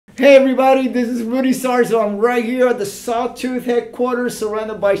Hey everybody, this is Rudy Sarzo. I'm right here at the Sawtooth headquarters,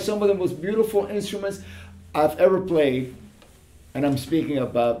 surrounded by some of the most beautiful instruments I've ever played. And I'm speaking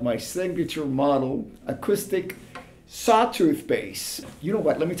about my signature model, acoustic Sawtooth bass. You know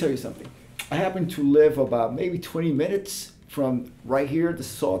what, let me tell you something. I happen to live about maybe 20 minutes from right here at the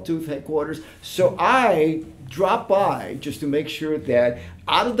Sawtooth headquarters. So I dropped by just to make sure that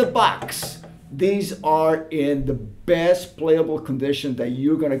out of the box, these are in the best playable condition that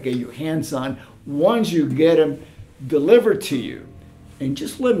you're gonna get your hands on once you get them delivered to you. And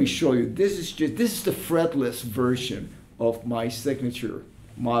just let me show you, this is the fretless version of my signature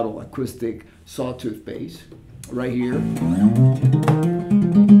model acoustic Sawtooth bass right here.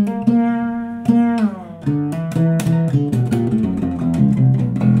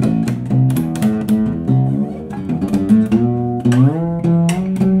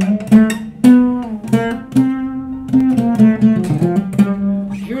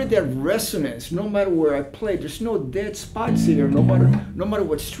 That resonance, no matter where I play, there's no dead spots here, no matter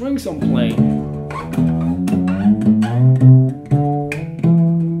what strings I'm playing.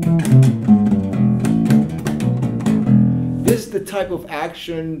 This is the type of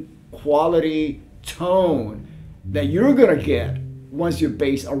action, quality, tone that you're gonna get once your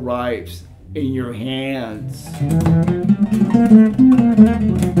bass arrives in your hands.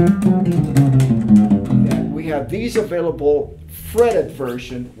 We have these available fretted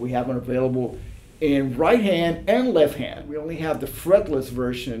version. We have them available in right hand and left hand. We only have the fretless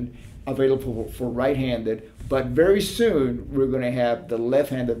version available for right-handed, but very soon we're going to have the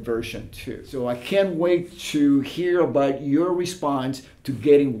left-handed version too. So I can't wait to hear about your response to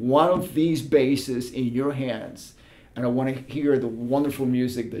getting one of these basses in your hands. And I want to hear the wonderful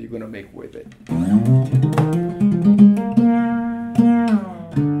music that you're going to make with it.